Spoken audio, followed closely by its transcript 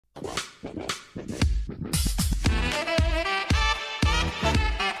Hello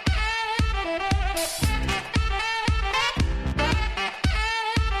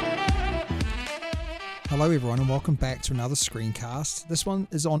everyone and welcome back to another screencast. This one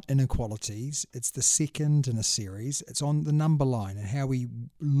is on inequalities. It's the second in a series. It's on the number line and how we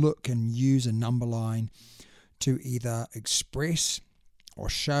look and use a number line to either express or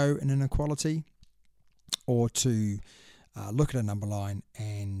show an inequality, or to look at a number line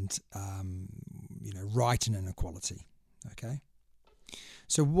and write an inequality. Okay.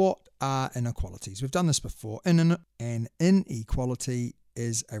 So what are inequalities? We've done this before. An inequality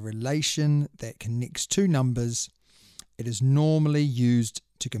is a relation that connects two numbers. It is normally used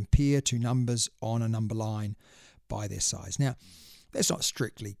to compare two numbers on a number line by their size. Now, that's not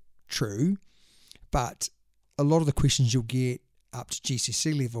strictly true, but a lot of the questions you'll get up to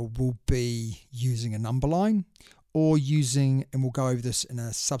GCSE level will be using a number line, or using, and we'll go over this in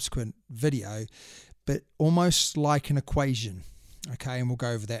a subsequent video, but almost like an equation. Okay, and we'll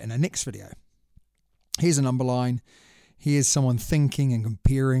go over that in our next video. Here's a number line. Here's someone thinking and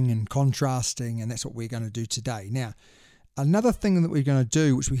comparing and contrasting, and that's what we're going to do today. Now, another thing that we're going to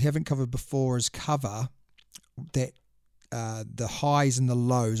do, which we haven't covered before, is cover that the highs and the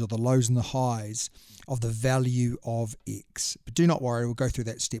lows, or the lows and the highs of the value of x. But do not worry, we'll go through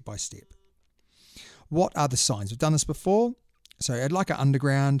that step by step. What are the signs? We've done this before. So at like an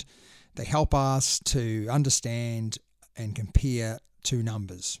underground, they help us to understand and compare two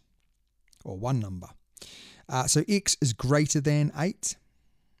numbers, or one number. So x is greater than 8.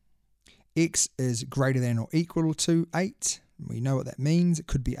 X is greater than or equal to 8. We know what that means. It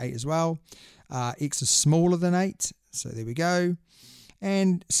could be 8 as well. X is smaller than 8. So there we go.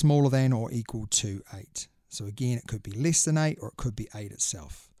 And smaller than or equal to 8. So again, it could be less than 8, or it could be 8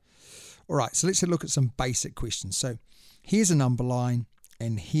 itself. All right, so let's look at some basic questions. So here's a number line,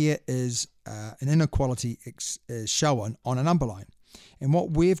 and here is an inequality is shown on a number line. And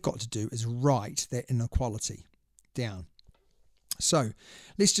what we've got to do is write that inequality down. So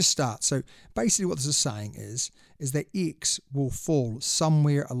let's just start. So basically what this is saying is that x will fall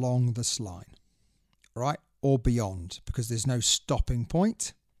somewhere along this line, right? Or beyond, because there's no stopping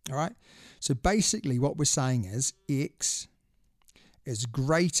point. All right. So basically what we're saying is x is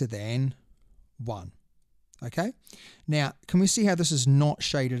greater than 1. Okay. Now, can we see how this is not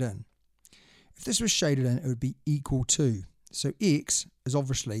shaded in? If this was shaded in, it would be equal to. So x is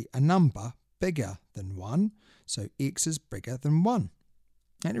obviously a number bigger than 1. So x is bigger than 1.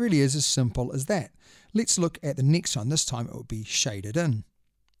 And it really is as simple as that. Let's look at the next one. This time it will be shaded in.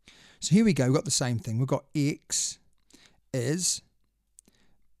 So here we go. We've got the same thing. We've got x is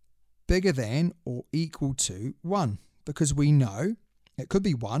bigger than or equal to 1. Because we know it could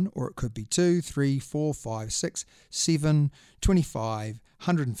be 1, or it could be 2, 3, 4, 5, 6, 7, 25,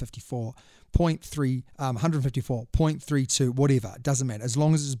 154. 154.32, whatever, it doesn't matter, as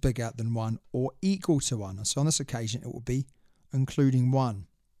long as it's bigger than 1 or equal to 1. So on this occasion, it will be including 1.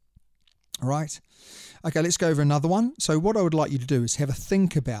 All right. Okay, let's go over another one. So what I would like you to do is have a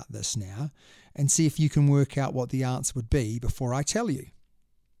think about this now and see if you can work out what the answer would be before I tell you.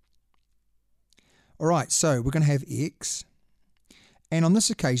 All right, so we're going to have x, and on this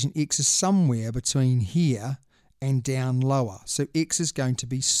occasion, x is somewhere between here and down lower. So x is going to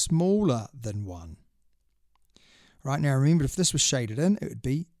be smaller than 1. Right, now remember, if this was shaded in, it would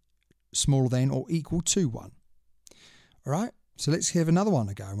be smaller than or equal to 1. All right, so let's have another one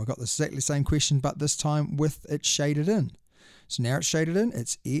to go. And we've got the exactly same question, but this time with it shaded in. So now it's shaded in,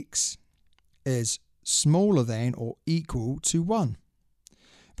 it's x is smaller than or equal to 1.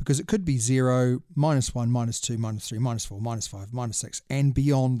 Because it could be 0, minus 1, minus 2, minus 3, minus 4, minus 5, minus 6, and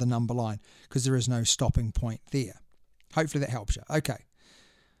beyond the number line, because there is no stopping point there. Hopefully that helps you. Okay.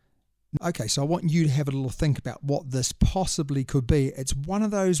 Okay, so I want you to have a little think about what this possibly could be. It's one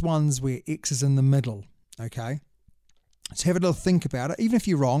of those ones where x is in the middle. Okay. So have a little think about it. Even if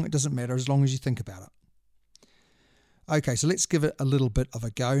you're wrong, it doesn't matter as long as you think about it. Okay, so let's give it a little bit of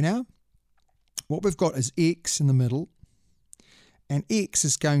a go now. What we've got is x in the middle. And x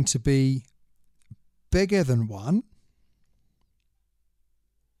is going to be bigger than 1.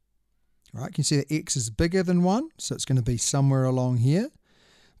 Right, you can see that x is bigger than 1, so it's going to be somewhere along here.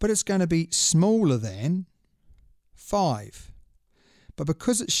 But it's going to be smaller than 5. But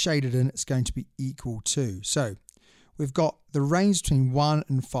because it's shaded in, it's going to be equal to. So we've got the range between 1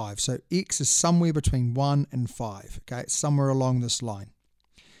 and 5. So x is somewhere between 1 and 5. Okay, it's somewhere along this line.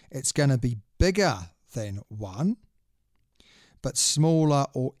 It's going to be bigger than 1. But smaller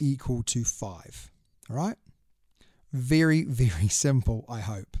or equal to 5. All right? Very, very simple, I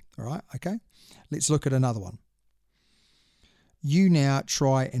hope. All right? Okay? Let's look at another one. You now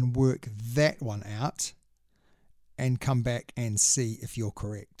try and work that one out and come back and see if you're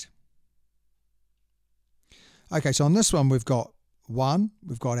correct. Okay, so on this one we've got 1,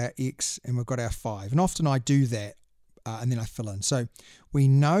 we've got our x, and we've got our 5. And often I do that and then I fill in. So we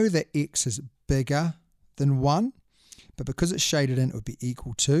know that x is bigger than 1, but because it's shaded in, it would be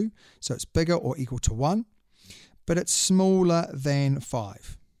equal to. So it's bigger or equal to 1, but it's smaller than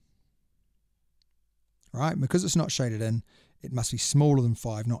 5. Right? Because it's not shaded in, it must be smaller than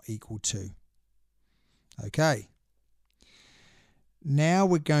 5, not equal to. Okay. Now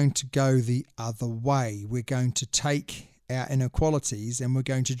we're going to go the other way. We're going to take our inequalities and we're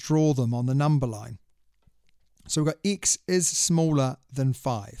going to draw them on the number line. So we've got x is smaller than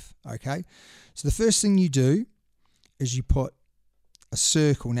 5. Okay. So the first thing you do is you put a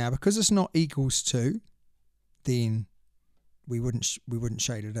circle. Now because it's not equals to, then we wouldn't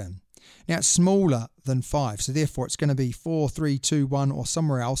shade it in. Now it's smaller than 5, so therefore it's going to be 4, 3, 2, 1 or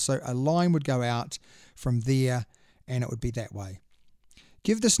somewhere else. So a line would go out from there and it would be that way.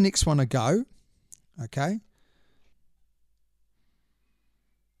 Give this next one a go. Okay.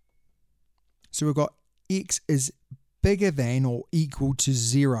 So we've got x is bigger than or equal to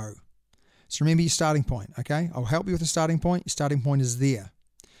 0. So remember your starting point. Okay. I'll help you with the starting point. Your starting point is there.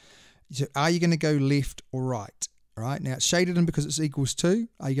 So are you going to go left or right? All right. Now it's shaded in because it's equals to.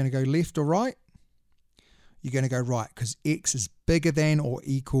 Are you going to go left or right? You're going to go right because x is bigger than or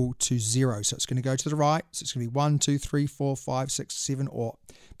equal to 0. So it's going to go to the right. So it's going to be 1, 2, 3, 4, 5, 6, 7 or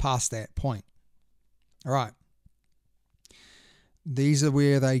past that point. All right. These are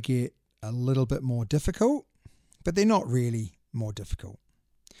where they get a little bit more difficult, but they're not really more difficult.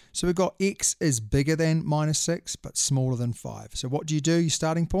 So we've got x is bigger than -6 but smaller than 5. So what do? Your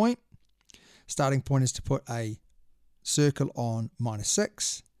starting point? Starting point is to put a circle on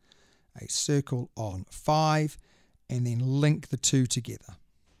 -6. A circle on 5, and then link the two together.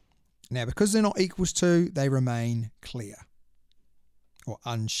 Now because they're not equals to, they remain clear or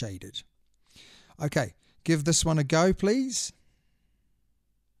unshaded. Okay, give this one a go please.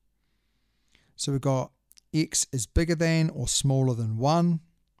 So we've got x is bigger than or smaller than 1.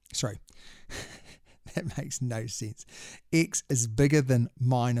 Sorry, that makes no sense. X is bigger than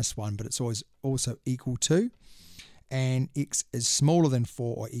 -1, but it's always also equal to. And x is smaller than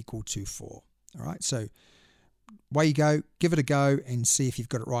 4 or equal to 4. All right, so away you go, give it a go and see if you've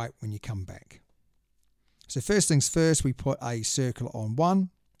got it right when you come back. So first things first, we put a circle on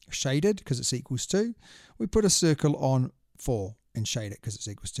 1, shaded because it's equals to. We put a circle on 4 and shade it because it's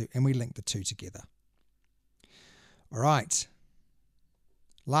equals to, and we link the two together. All right,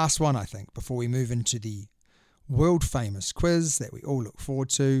 last one I think before we move into the world famous quiz that we all look forward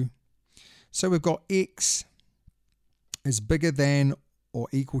to. So we've got x is bigger than or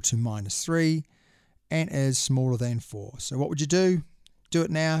equal to -3 and is smaller than 4. So what would you do? Do it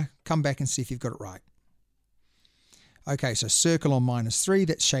now. Come back and see if you've got it right. Okay, so circle on -3,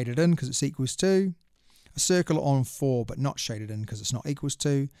 that's shaded in because it's equals to. A circle on 4 but not shaded in because it's not equals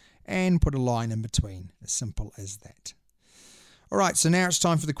to. And put a line in between. As simple as that. All right, so now it's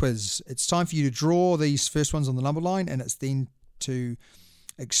time for the quiz. It's time for you to draw these first ones on the number line, and it's then to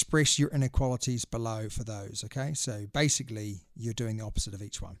express your inequalities below for those. Okay, so basically you're doing the opposite of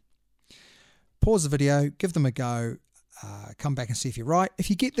each one. Pause the video, give them a go, come back and see if you're right. If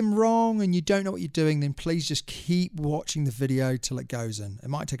you get them wrong and you don't know what you're doing, then please just keep watching the video till it goes in. It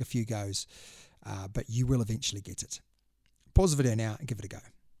might take a few goes, but you will eventually get it. Pause the video now and give it a go.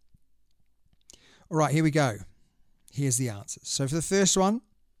 All right, here we go. Here's the answers. So for the first one,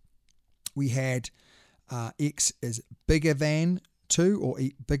 we had x is bigger than 2 or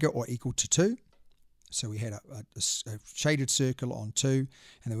bigger or equal to 2. So we had a shaded circle on 2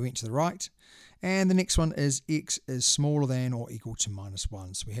 and then we went to the right. And the next one is x is smaller than or equal to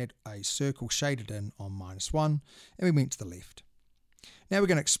 -1. So we had a circle shaded in on -1 and we went to the left. Now we're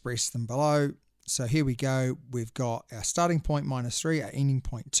going to express them below. So here we go. We've got our starting point -3, our ending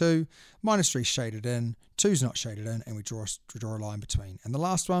point 2. -3 shaded in, 2's not shaded in, and we draw a line between. And the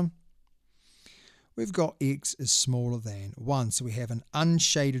last one, we've got x is smaller than 1. So we have an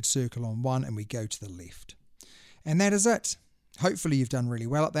unshaded circle on 1 and we go to the left. And that is it. Hopefully you've done really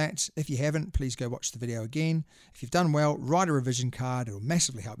well at that. If you haven't, please go watch the video again. If you've done well, write a revision card. It will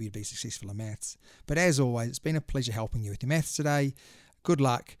massively help you to be successful in maths. But as always, it's been a pleasure helping you with your maths today. Good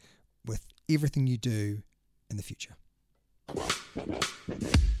luck with everything you do in the future.